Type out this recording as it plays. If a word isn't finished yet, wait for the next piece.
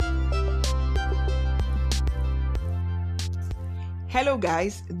Hello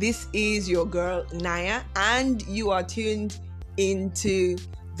guys, this is your girl Naya and you are tuned into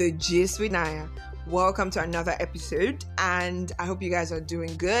the Gist with Naya. Welcome to another episode and I hope you guys are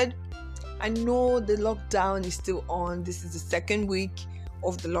doing good. I know the lockdown is still on. This is the second week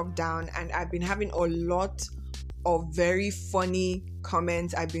of the lockdown and I've been having a lot of very funny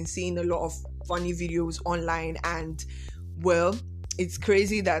comments. I've been seeing a lot of funny videos online and it's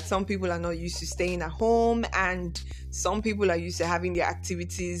crazy that some people are not used to staying at home and some people are used to having their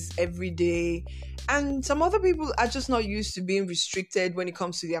activities every day, and some other people are just not used to being restricted when it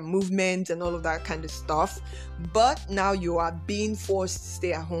comes to their movement and all of that kind of stuff. But now you are being forced to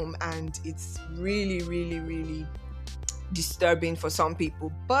stay at home and it's really disturbing for some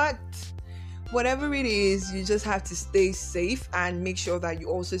people. But whatever it is, you just have to stay safe and make sure that you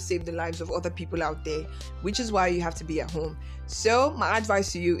also save the lives of other people out there, which is why you have to be at home. So my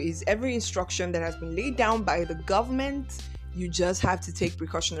advice to you is every instruction that has been laid down by the government, you just have to take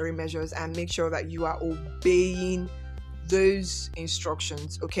precautionary measures and make sure that you are obeying those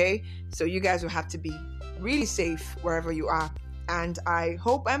instructions, okay? So you guys will have to be really safe wherever you are. And I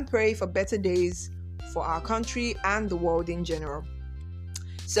hope and pray for better days for our country and the world in general.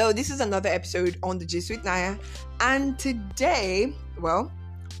 So this is another episode on the Gist with Naya, and today, we're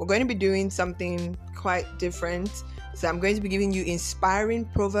going to be doing something quite different. So I'm going to be giving you inspiring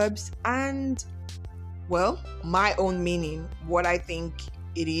proverbs and, my own meaning, what I think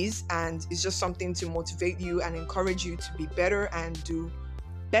it is, and it's just something to motivate you and encourage you to be better and do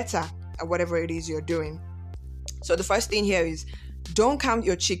better at whatever it is you're doing. So the first thing here is, don't count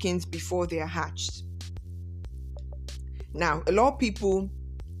your chickens before they are hatched. Now, a lot of people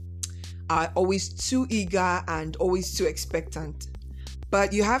are always too eager and always too expectant.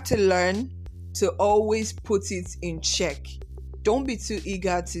 But you have to learn to always put it in check. Don't be too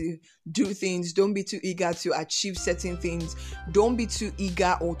eager to do things. Don't be too eager to achieve certain things. Don't be too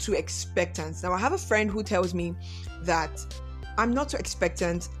eager or too expectant. Now, I have a friend who tells me that I'm not too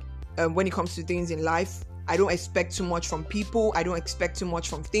expectant when it comes to things in life. I don't expect too much from people. I don't expect too much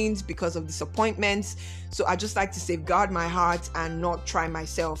from things because of disappointments. So I just like to safeguard my heart and not try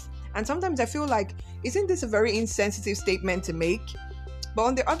myself. And sometimes I feel like, isn't this a very insensitive statement to make? But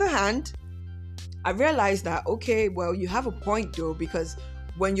on the other hand, I realized that, you have a point though, because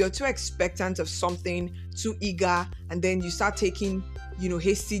when you're too expectant of something, too eager, and then you start taking,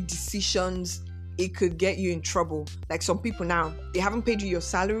 hasty decisions, it could get you in trouble. Like some people now, they haven't paid you your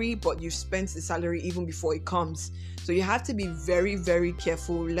salary, but you've spent the salary even before it comes. So you have to be very, very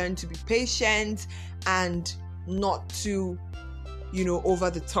careful, learn to be patient and not too over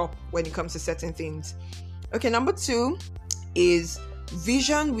the top when it comes to certain things. Okay, number 2 is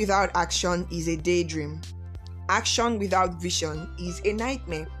vision without action is a daydream. Action without vision is a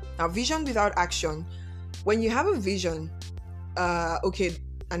nightmare. Now, vision without action, when you have a vision,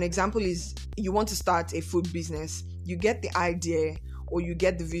 an example is you want to start a food business. You get the idea or you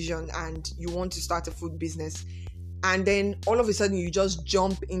get the vision and you want to start a food business. And then all of a sudden you just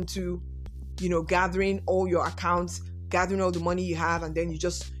jump into, gathering all your accounts, gathering all the money you have, and then you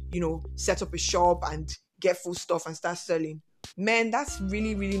just, set up a shop and get full stuff and start selling. Man, that's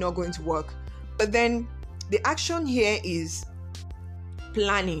really not going to work. But then the action here is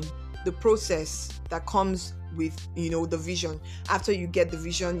planning, the process that comes with, the vision. After you get the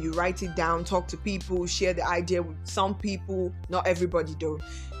vision, you write it down, talk to people, share the idea with some people, not everybody though.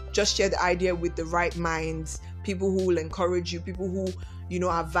 Just share the idea with the right minds, people who will encourage you, people who,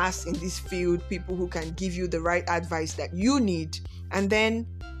 are vast in this field, people who can give you the right advice that you need. And then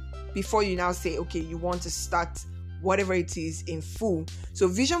before you now say, you want to start whatever it is in full. So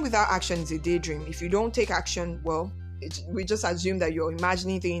vision without action is a daydream. If you don't take action, we just assume that you're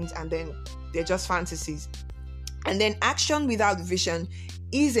imagining things and then they're just fantasies. And then action without vision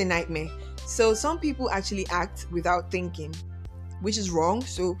is a nightmare. So some people actually act without thinking, which is wrong.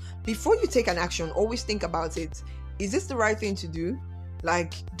 So before you take an action, always think about it. Is this the right thing to do?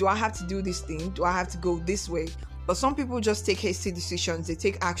 Like, do I have to do this thing? Do I have to go this way? But some people just take hasty decisions. They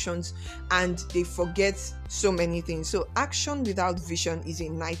take actions and they forget so many things. So action without vision is a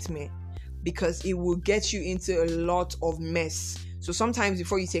nightmare because it will get you into a lot of mess. So sometimes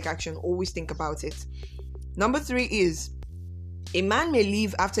before you take action, always think about it. Number 3 is, a man may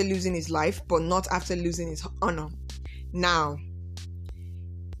live after losing his life, but not after losing his honor. Now,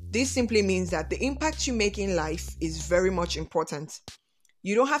 this simply means that the impact you make in life is very much important.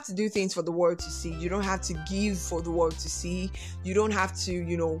 You don't have to do things for the world to see. You don't have to give for the world to see. You don't have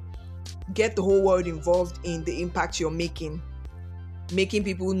to, get the whole world involved in the impact you're making. Making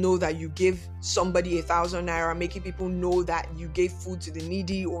people know that you gave somebody 1,000 naira, making people know that you gave food to the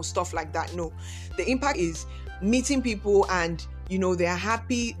needy or stuff like that. No, the impact is meeting people and they're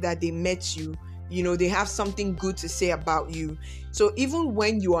happy that they met you. They have something good to say about you. So even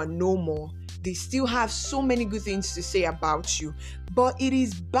when you are no more, they still have so many good things to say about you. But it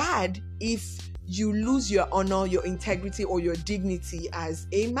is bad if you lose your honor, your integrity, or your dignity as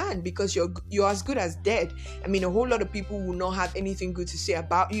a man, because you're as good as dead. I mean, a whole lot of people will not have anything good to say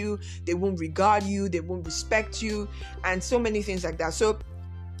about you. They won't regard you. They won't respect you, and so many things like that. So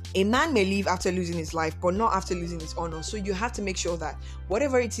a man may leave after losing his life, but not after losing his honor. So you have to make sure that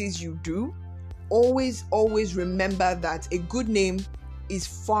whatever it is you do, always remember that a good name is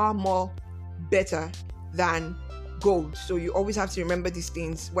far more better than gold. So you always have to remember these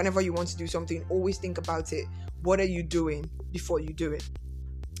things. Whenever you want to do something, always think about it. What are you doing before you do it?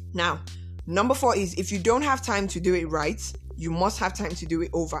 Now, number 4 is, if you don't have time to do it right, you must have time to do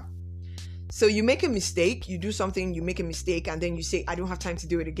it over. So you make a mistake, you do something, you make a mistake, and then you say, I don't have time to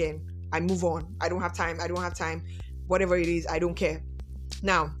do it again. I move on. I don't have time. Whatever it is, I don't care.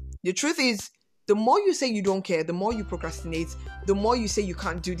 Now, the truth is, the more you say you don't care, the more you procrastinate, the more you say you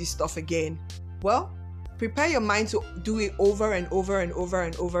can't do this stuff again. Well, prepare your mind to do it over and over and over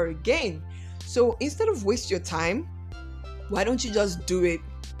and over again. So instead of waste your time, why don't you just do it,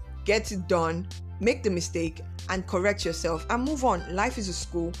 get it done, make the mistake, and correct yourself and move on. Life is a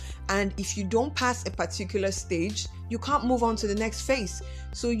school, and if you don't pass a particular stage, you can't move on to the next phase.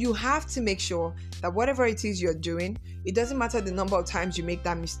 So you have to make sure that whatever it is you're doing, it doesn't matter the number of times you make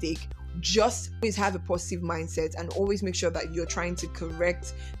that mistake. Just always have a positive mindset and always make sure that you're trying to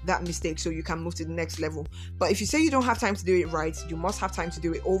correct that mistake so you can move to the next level. But if you say you don't have time to do it right, you must have time to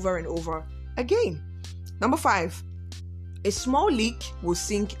do it over and over again. Number 5, a small leak will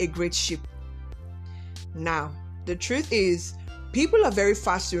sink a great ship. Now, the truth is, people are very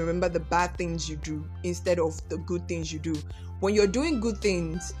fast to remember the bad things you do instead of the good things you do. When you're doing good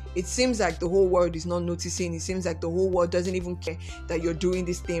things, it seems like the whole world is not noticing. It seems like the whole world doesn't even care that you're doing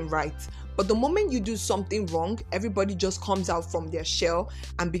this thing right. But the moment you do something wrong, everybody just comes out from their shell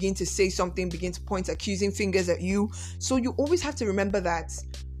and begin to say something, begin to point accusing fingers at you. So you always have to remember that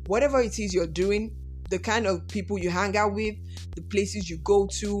whatever it is you're doing, the kind of people you hang out with, the places you go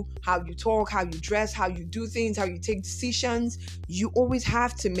to, how you talk, how you dress, how you do things, how you take decisions, you always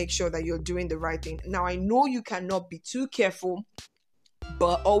have to make sure that you're doing the right thing. Now, I know you cannot be too careful,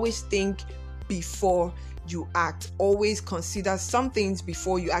 but always think before you act. Always consider some things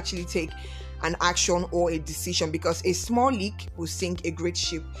before you actually take an action or a decision, because a small leak will sink a great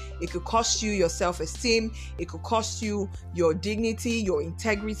ship. It could cost you your self-esteem, it could cost you your dignity, your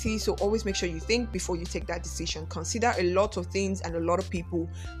integrity. So always make sure you think before you take that decision. Consider a lot of things and a lot of people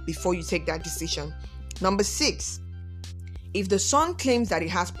before you take that decision. Number 6, if the sun claims that it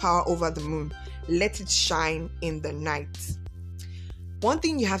has power over the moon, let it shine in the night. One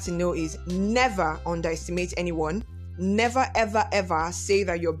thing you have to know is never underestimate anyone. Never, ever, ever say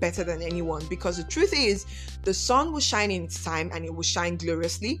that you're better than anyone, because the truth is, the sun will shine in its time and it will shine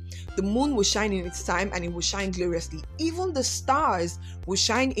gloriously. The moon will shine in its time and it will shine gloriously. Even the stars will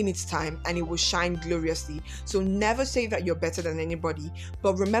shine in its time and it will shine gloriously. So never say that you're better than anybody.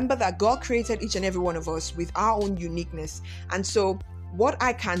 But remember that God created each and every one of us with our own uniqueness. And so what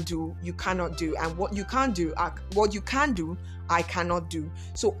I can do, you cannot do. And what you can do, I cannot do.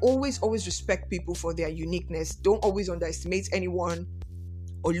 So always respect people for their uniqueness. Don't always underestimate anyone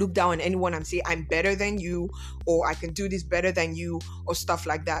or look down on anyone and say, I'm better than you, or I can do this better than you, or stuff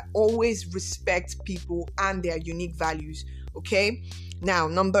like that. Always respect people and their unique values. Okay? Now,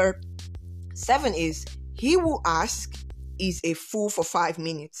 number 7 is, he who asks is a fool for 5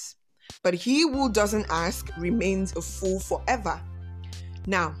 minutes, but he who doesn't ask remains a fool forever.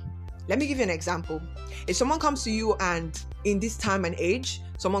 Now, let me give you an example. If someone comes to you and in this time and age,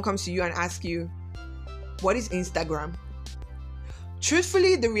 someone comes to you and asks you, what is Instagram?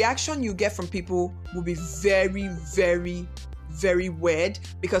 Truthfully, the reaction you get from people will be very, very, very weird,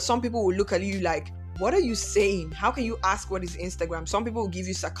 because some people will look at you like, what are you saying? How can you ask what is Instagram? Some people will give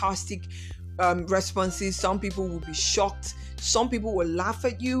you sarcastic responses. Some people will be shocked. Some people will laugh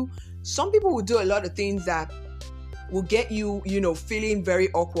at you. Some people will do a lot of things that will get you, feeling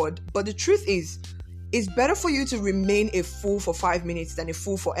very awkward. But the truth is, it's better for you to remain a fool for 5 minutes than a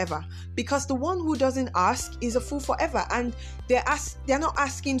fool forever, because the one who doesn't ask is a fool forever, and they're not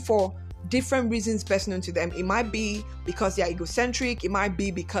asking for different reasons personal to them. It might be because they are egocentric. It might be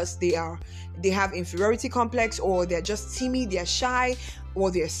because they have inferiority complex, or they're just timid, they're shy,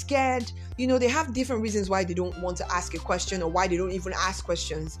 or they're scared. They have different reasons why they don't want to ask a question, or why they don't even ask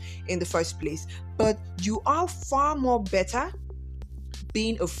questions in the first place. But you are far more better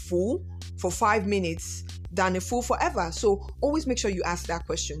being a fool for 5 minutes than a fool forever. So always make sure you ask that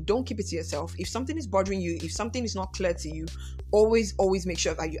question. Don't keep it to yourself. If something is bothering you, if something is not clear to you, always make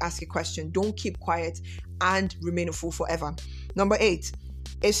sure that you ask a question. Don't keep quiet and remain a fool forever. Number 8,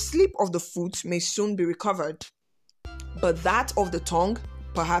 a slip of the foot may soon be recovered, but that of the tongue,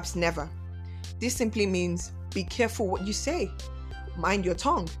 perhaps never. This simply means be careful what you say. Mind your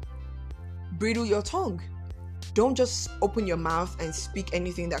tongue. Bridle your tongue. Don't just open your mouth and speak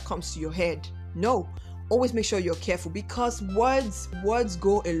anything that comes to your head. No, always make sure you're careful, because words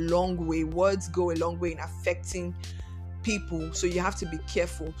go a long way. Words go a long way in affecting people. So you have to be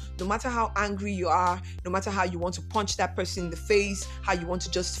careful. No matter how angry you are, no matter how you want to punch that person in the face, how you want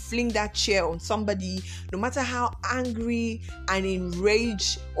to just fling that chair on somebody, no matter how angry and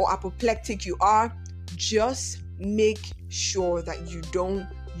enraged or apoplectic you are, just make sure that you don't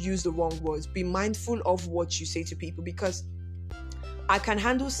use the wrong words. Be mindful of what you say to people, because I can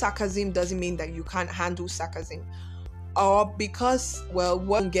handle sarcasm doesn't mean that you can't handle sarcasm. Or because, well,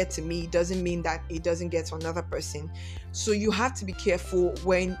 what won't get to me doesn't mean that it doesn't get to another person. So you have to be careful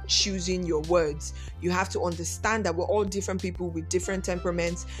when choosing your words. You have to understand that we're all different people with different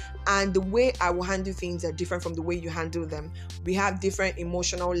temperaments, and the way I will handle things are different from the way you handle them. We have different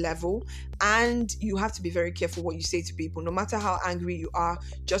emotional level, and you have to be very careful what you say to people. No matter how angry you are,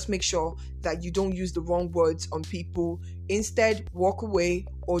 just make sure that you don't use the wrong words on people. Instead, walk away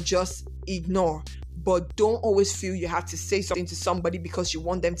or just ignore. But don't always feel you have to say something to somebody because you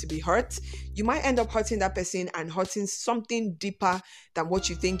want them to be hurt. You might end up hurting that person and hurting something deeper than what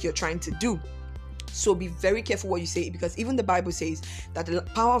you think you're trying to do. So be very careful what you say, because even the Bible says that the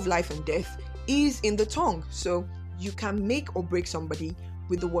power of life and death is in the tongue. So you can make or break somebody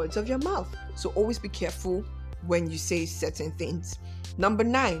with the words of your mouth. So always be careful when you say certain things. Number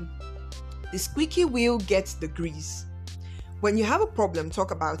 9, the squeaky wheel gets the grease. When you have a problem,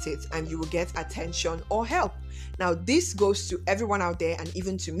 talk about it and you will get attention or help. Now, this goes to everyone out there and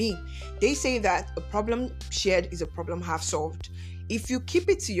even to me. They say that a problem shared is a problem half solved. If you keep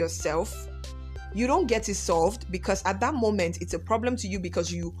it to yourself, you don't get it solved, because at that moment it's a problem to you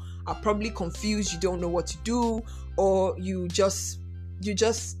because you are probably confused, you don't know what to do, or you're just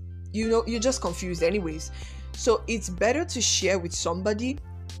confused anyways. So it's better to share with somebody.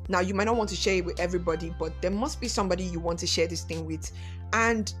 Now, you might not want to share it with everybody, but there must be somebody you want to share this thing with.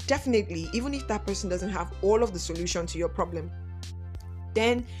 And definitely, even if that person doesn't have all of the solution to your problem,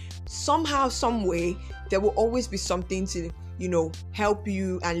 then somehow, some way, there will always be something to, help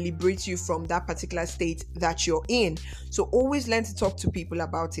you and liberate you from that particular state that you're in. So always learn to talk to people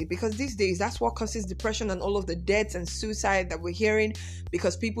about it, because these days, that's what causes depression and all of the deaths and suicide that we're hearing,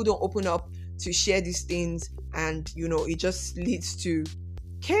 because people don't open up to share these things, and, it just leads to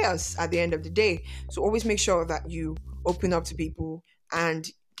chaos at the end of the day. So always make sure that you open up to people and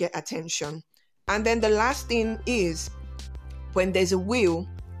get attention. And then the last thing is, when there's a will,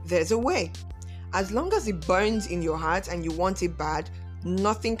 there's a way. As long as it burns in your heart and you want it bad,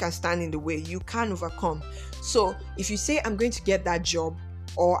 nothing can stand in the way. You can overcome. So if you say, I'm going to get that job,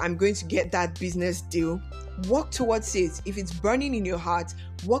 or I'm going to get that business deal, work towards it. If it's burning in your heart,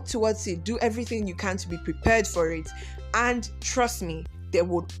 work towards it. Do everything you can to be prepared for it. And trust me, there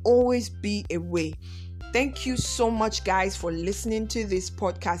would always be a way. Thank you so much, guys, for listening to this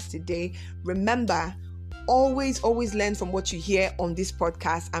podcast today. Remember, always learn from what you hear on this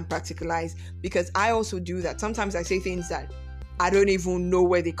podcast and practicalize, because I also do that. Sometimes I say things that I don't even know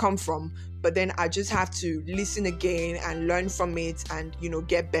where they come from, but then I just have to listen again and learn from it and,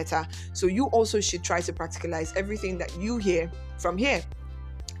 get better. So you also should try to practicalize everything that you hear from here.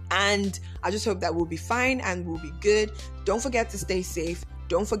 And I just hope that we'll be fine and we'll be good. Don't forget to stay safe.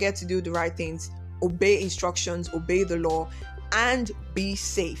 Don't forget to do the right things. Obey instructions, obey the law, and be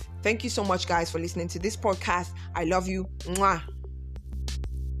safe. Thank you so much, guys, for listening to this podcast. I love you. Mwah.